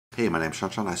Hey, my name's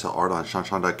ShawNshawN. I sell art on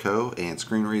ShawNshawN.co and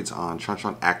screen reads on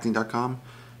ShawNshawNacting.com.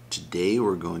 Today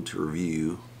we're going to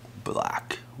review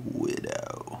Black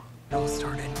Widow. It all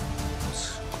started.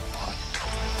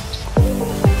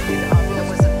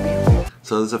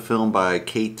 So this is a film by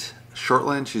Cate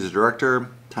Shortland. She's a director.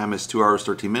 Time is 2 hours,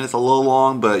 13 minutes. A little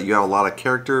long, but you have a lot of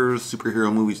characters.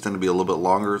 Superhero movies tend to be a little bit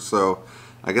longer, so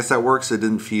I guess that works. It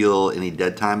didn't feel any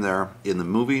dead time there in the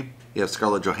movie. You have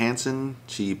Scarlett Johannson.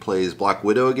 She plays Black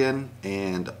Widow again,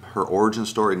 and her origin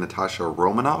story, Natasha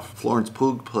Romanoff. Florence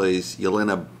Pugh plays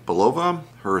Yelena Belova,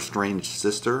 her estranged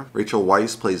sister. Rachel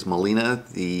Weisz plays Melina,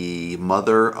 the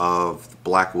mother of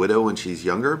Black Widow when she's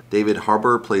younger. David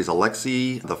Harbour plays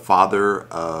Alexei, the father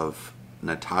of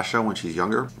Natasha when she's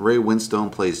younger.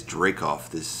 Winstone plays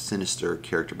Dreykov, this sinister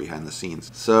character behind the scenes.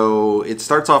 So it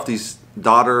starts off these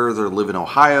daughters, they live in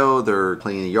Ohio, they're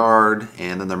playing in the yard,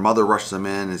 and then their mother rushes them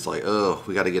in and it's like, oh,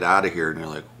 we got to get out of here. And you're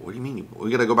like, what do you mean? We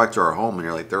got to go back to our home. And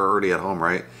you're like, they're already at home,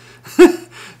 right?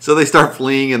 So they start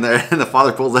fleeing, and the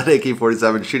father pulls that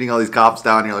AK-47, shooting all these cops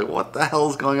down. And you're like, what the hell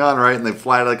is going on, right? And they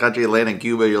fly to the country, land in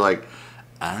Cuba. You're like,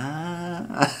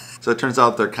 ah. So it turns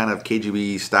out they're kind of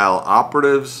KGB-style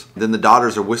operatives. Then the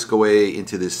daughters are whisked away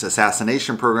into this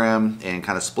assassination program and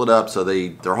kind of split up, so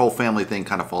their whole family thing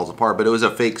kind of falls apart. But it was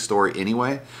a fake story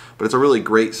anyway. But it's a really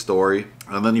great story.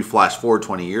 And then you flash forward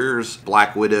 20 years.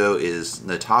 Black Widow is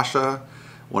Natasha,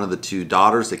 one of the two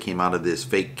daughters that came out of this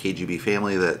fake KGB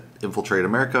family that infiltrated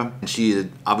America. And she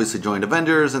had obviously joined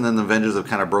Avengers, and then the Avengers have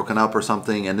kind of broken up or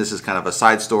something, and this is kind of a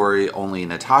side story, only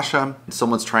Natasha.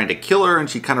 Someone's trying to kill her, and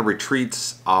she kind of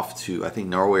retreats off to, I think,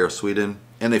 Norway or Sweden.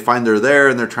 And they find her there,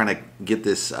 and they're trying to get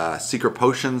this secret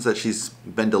potions that she's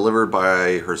been delivered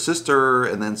by her sister.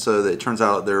 And then so it turns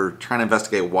out they're trying to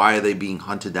investigate why are they being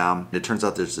hunted down. And it turns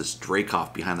out there's this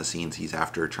Dreykov behind the scenes. He's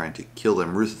after trying to kill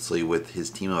them ruthlessly with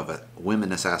his team of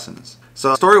women assassins.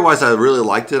 So story-wise, I really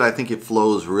liked it. I think it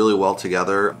flows really well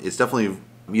together. It's definitely,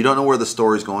 you don't know where the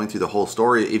story's going through the whole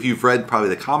story. If you've read probably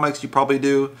the comics, you probably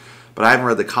do. But I haven't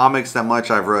read the comics that much.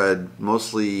 I've read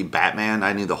mostly Batman.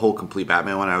 I knew the whole complete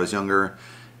Batman when I was younger.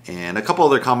 And a couple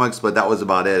other comics, but that was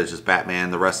about it. It's just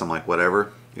Batman. The rest I'm like,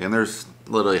 whatever. And there's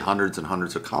literally hundreds and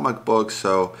hundreds of comic books.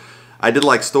 So I did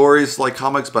like stories like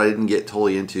comics, but I didn't get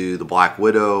totally into the Black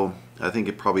Widow. I think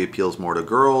it probably appeals more to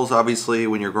girls, obviously,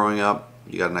 when you're growing up.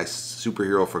 You got a nice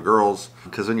superhero for girls.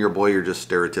 Because when you're a boy, you're just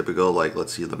stereotypical. Like,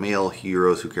 let's see, the male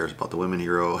heroes. Who cares about the women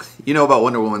hero? You know about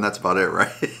Wonder Woman. That's about it,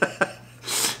 right?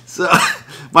 So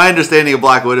my understanding of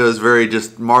Black Widow is very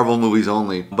just Marvel movies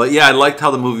only. But yeah, I liked how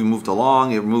the movie moved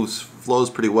along. It flows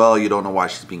pretty well. You don't know why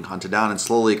she's being hunted down. And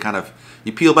slowly kind of,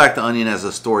 you peel back the onion as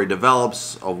the story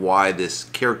develops of why this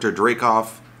character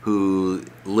Dreykov, who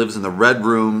lives in the Red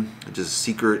Room, which is a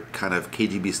secret kind of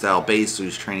KGB-style base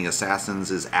who's training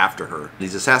assassins, is after her.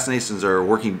 These assassinations are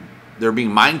working, they're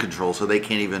being mind controlled, so they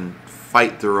can't even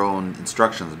fight their own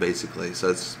instructions, basically. So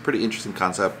it's a pretty interesting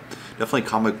concept. Definitely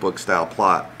comic book style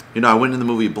plot. You know, I went in the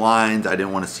movie blind. I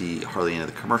didn't want to see hardly any of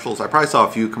the commercials. I probably saw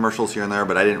a few commercials here and there,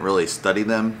 but I didn't really study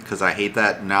them because I hate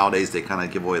that. Nowadays, they kind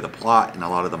of give away the plot and a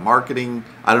lot of the marketing.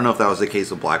 I don't know if that was the case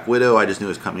with Black Widow. I just knew it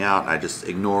was coming out, and I just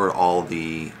ignored all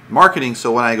the marketing.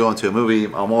 So when I go into a movie,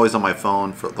 I'm always on my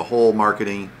phone for the whole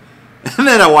marketing. And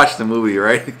then I watch the movie,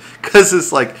 right? Because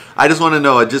it's like, I just want to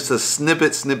know just a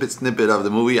snippet of the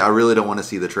movie. I really don't want to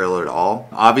see the trailer at all.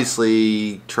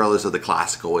 Obviously, trailers are the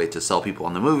classical way to sell people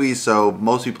on the movie, so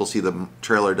most people see the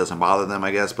trailer, it doesn't bother them, I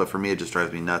guess, but for me, it just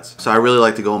drives me nuts. So I really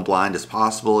like to go in blind as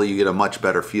possible. You get a much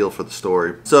better feel for the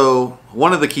story. So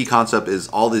one of the key concepts is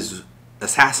all these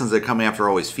assassins that are coming after are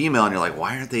always female, and you're like,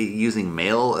 why aren't they using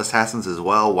male assassins as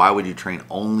well? Why would you train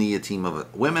only a team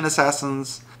of women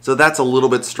assassins? So that's a little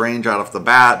bit strange out off the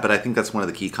bat, but I think that's one of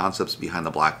the key concepts behind the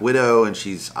Black Widow, and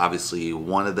she's obviously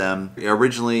one of them.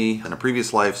 Originally, in a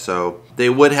previous life, so they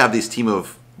would have these team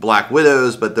of Black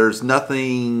Widows, but there's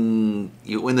nothing,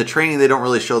 in the training they don't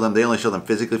really show them, they only show them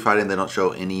physically fighting, they don't show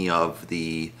any of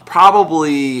the,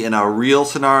 probably in a real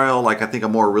scenario, like I think a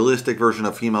more realistic version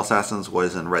of female assassins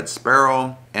was in Red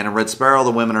Sparrow. And in Red Sparrow, the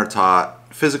women are taught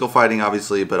physical fighting,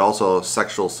 obviously, but also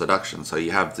sexual seduction. So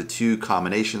you have the two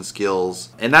combination skills,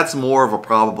 and that's more of a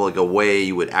probably like a way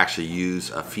you would actually use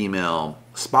a female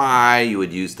spy. You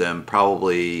would use them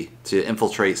probably to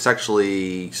infiltrate,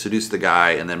 sexually seduce the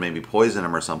guy, and then maybe poison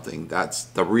him or something. That's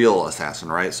the real assassin,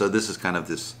 right? So this is kind of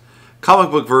this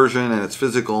comic book version, and it's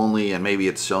physical only, and maybe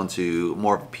it's shown to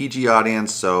more of a PG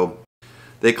audience. So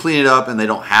they clean it up and they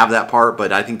don't have that part,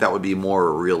 but I think that would be more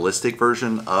a realistic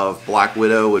version of Black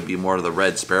Widow, would be more of the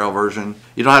Red Sparrow version.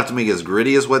 You don't have to make it as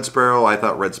gritty as Red Sparrow. I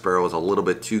thought Red Sparrow was a little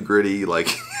bit too gritty. Like,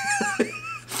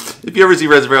 If you ever see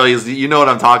Red Sparrow, you know what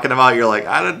I'm talking about. You're like,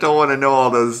 I don't want to know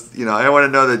all those, you know, I want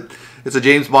to know that it's a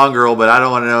James Bond girl, but I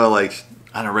don't want to know, like,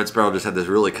 I don't know, Red Sparrow just had this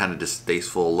really kind of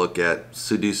distasteful look at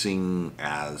seducing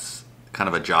as kind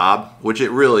of a job, which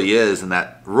it really is in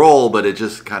that role, but it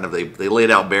just kind of, they laid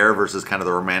out bare versus kind of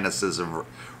the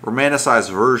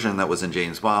romanticized version that was in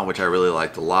James Bond, which I really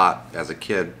liked a lot as a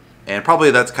kid. And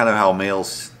probably that's kind of how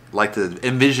males like to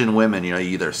envision women, you know, you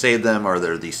either save them or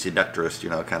they're the seductress, you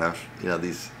know, kind of, you know,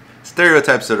 these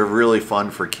stereotypes that are really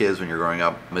fun for kids when you're growing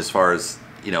up as far as,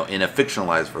 you know, in a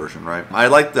fictionalized version, right? I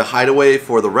like the hideaway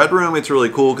for the Red Room. It's really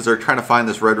cool because they're trying to find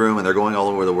this Red Room and they're going all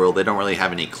over the world. They don't really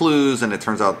have any clues, and it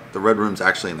turns out the Red Room's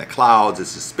actually in the clouds.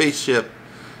 It's a spaceship,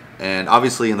 and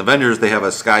obviously in the Avengers they have a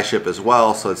skyship as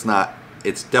well, so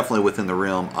it's definitely within the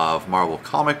realm of Marvel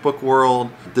comic book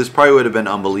world. This probably would have been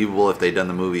unbelievable if they'd done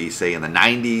the movie, say, in the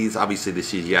 90s. Obviously, the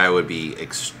CGI would be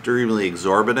extremely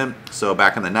exorbitant. So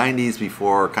back in the 90s,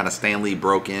 before kind of Stan Lee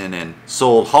broke in and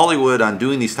sold Hollywood on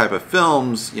doing these type of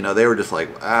films, you know, they were just like,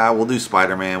 we'll do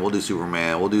Spider-Man, we'll do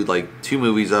Superman, we'll do like 2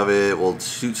 movies of it, we'll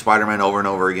shoot Spider-Man over and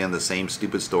over again, the same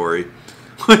stupid story.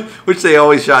 Which they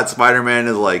always shot Spider-Man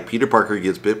as like Peter Parker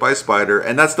gets bit by a spider,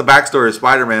 and that's the backstory of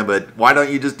Spider-Man, but why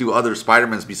don't you just do other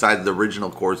Spider-Mans besides the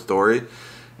original core story?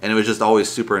 And it was just always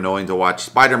super annoying to watch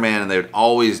Spider-Man, and they would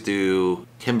always do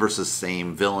him versus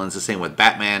same villains. The same with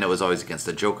Batman, it was always against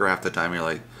the Joker half the time. You're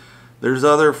like, there's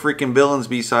other freaking villains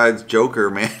besides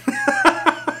Joker, man.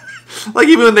 Like,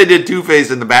 even when they did Two-Face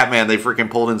in the Batman, they freaking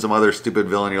pulled in some other stupid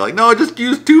villain. You're like, no, just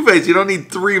use Two-Face. You don't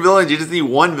need 3 villains. You just need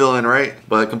 1 villain, right?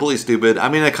 But completely stupid. I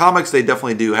mean, in the comics, they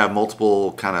definitely do have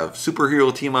multiple kind of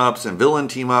superhero team-ups and villain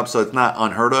team-ups, so it's not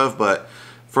unheard of. But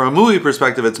from a movie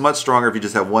perspective, it's much stronger if you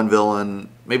just have 1 villain,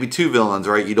 maybe 2 villains,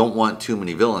 right? You don't want too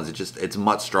many villains. It's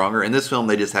much stronger. In this film,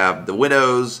 they just have the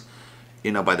Widows,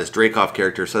 you know, by this Dreykov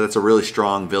character, so that's a really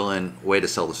strong villain way to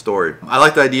sell the story. I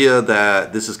like the idea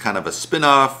that this is kind of a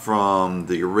spin-off from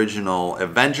the original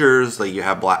Avengers. Like, you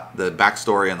have the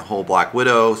backstory and the whole Black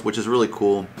Widow, which is really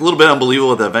cool. A little bit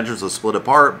unbelievable that the Avengers was split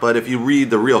apart, but if you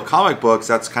read the real comic books,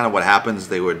 that's kind of what happens.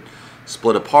 They would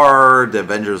split apart, the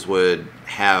Avengers would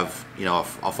have, you know,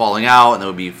 a falling out, and there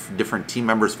would be different team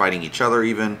members fighting each other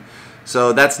even.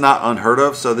 So that's not unheard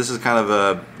of. So this is kind of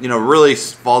a, you know, really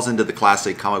falls into the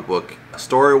classic comic book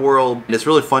story world. And it's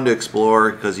really fun to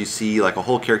explore because you see like a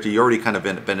whole character you already kind of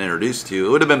been introduced to. It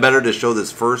would have been better to show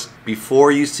this first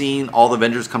before you've seen all the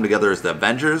Avengers come together as the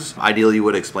Avengers. Ideally, you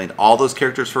would have explained all those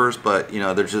characters first, but, you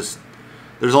know, there's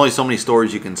only so many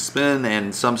stories you can spin,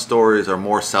 and some stories are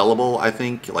more sellable, I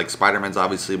think. Like Spider-Man's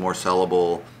obviously more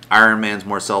sellable. Iron Man's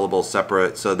more sellable,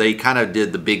 separate. So they kind of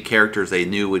did the big characters they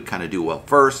knew would kind of do well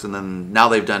first, and then now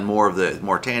they've done more of the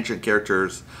more tangent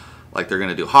characters. Like they're going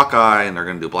to do Hawkeye, and they're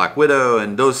going to do Black Widow,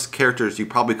 and those characters you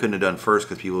probably couldn't have done first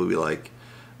because people would be like,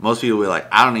 most people would be like,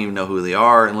 I don't even know who they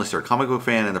are unless they're a comic book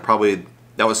fan, and they're probably,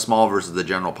 that was small versus the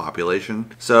general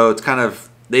population. So it's kind of,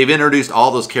 they've introduced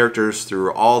all those characters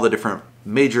through all the different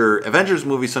major Avengers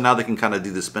movies, so now they can kind of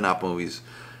do the spin-off movies.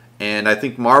 And I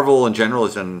think Marvel in general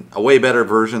has done a way better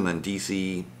version than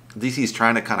DC. DC's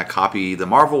trying to kind of copy the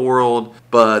Marvel world,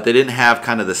 but they didn't have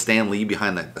kind of the Stan Lee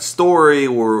behind the story,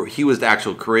 where he was the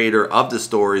actual creator of the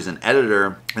stories and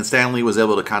editor. And Stan Lee was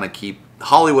able to kind of keep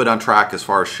Hollywood on track as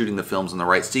far as shooting the films in the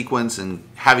right sequence and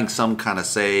having some kind of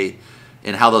say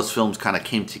in how those films kind of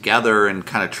came together and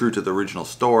kind of true to the original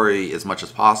story as much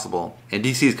as possible. And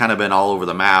DC's kind of been all over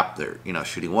the map. They're, you know,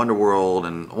 shooting Wonder World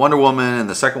and Wonder Woman, and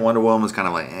the second Wonder Woman was kind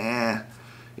of like,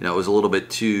 you know, it was a little bit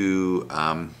too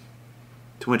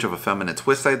much of a feminine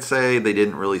twist, I'd say. They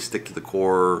didn't really stick to the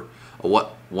core of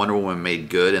what Wonder Woman made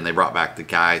good, and they brought back the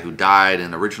guy who died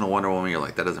in the original Wonder Woman. You're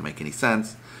like, that doesn't make any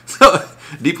sense. So,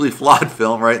 deeply flawed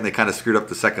film, right? And they kind of screwed up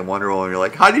the second Wonder Woman. You're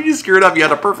like, how did you screw it up? You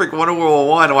had a perfect Wonder Woman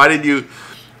 1. Why did you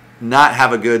not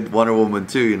have a good Wonder Woman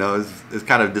 2? You know, it's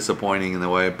kind of disappointing in a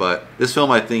way. But this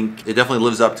film, I think, it definitely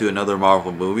lives up to another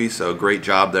Marvel movie. So, great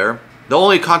job there. The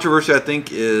only controversy, I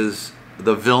think, is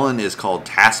the villain is called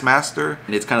Taskmaster,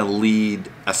 and it's kind of the lead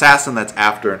assassin that's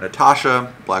after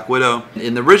Natasha, Black Widow.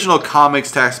 In the original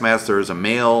comics, Taskmaster is a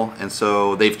male, and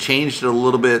so they've changed it a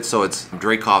little bit, so it's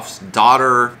Dreykov's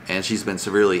daughter, and she's been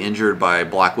severely injured by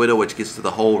Black Widow, which gets to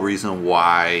the whole reason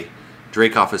why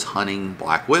Dreykov is hunting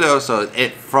Black Widow. So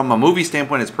from a movie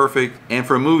standpoint, it's perfect. And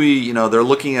for a movie, you know, they're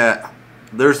looking at,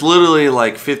 there's literally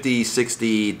like 50,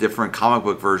 60 different comic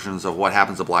book versions of what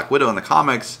happens to Black Widow in the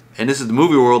comics. And this is the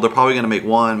movie world. They're probably going to make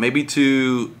 1, maybe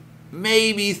 2,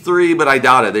 maybe 3, but I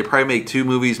doubt it. They probably make 2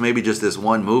 movies, maybe just this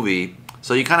 1 movie.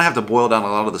 So you kind of have to boil down a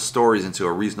lot of the stories into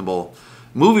a reasonable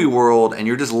movie world, and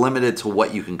you're just limited to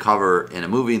what you can cover in a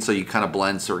movie, and so you kind of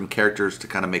blend certain characters to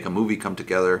kind of make a movie come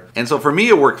together. And so for me,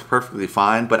 it worked perfectly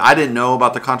fine, but I didn't know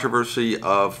about the controversy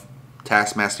of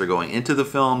Taskmaster going into the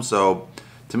film, so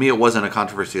to me, it wasn't a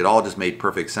controversy at all. It just made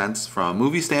perfect sense from a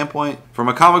movie standpoint. From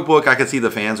a comic book, I could see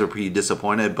the fans were pretty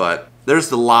disappointed, but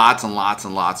there's lots and lots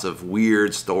and lots of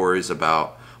weird stories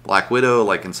about Black Widow.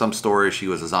 Like in some stories, she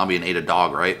was a zombie and ate a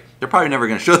dog, right? They're probably never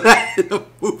going to show that in a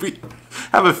movie.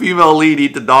 Have a female lead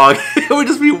eat the dog. It would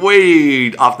just be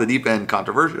way off the deep end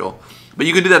controversial. But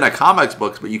you can do that in comics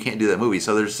books, but you can't do that in movies.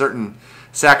 So there's certain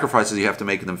sacrifices you have to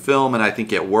make in the film, and I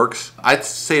think it works. I'd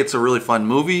say it's a really fun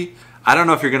movie. I don't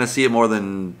know if you're going to see it more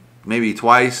than maybe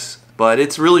twice, but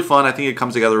it's really fun. I think it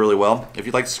comes together really well. If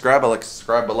you'd like to subscribe, I'd like to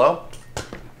subscribe below.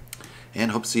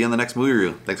 And hope to see you in the next movie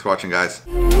review. Thanks for watching, guys.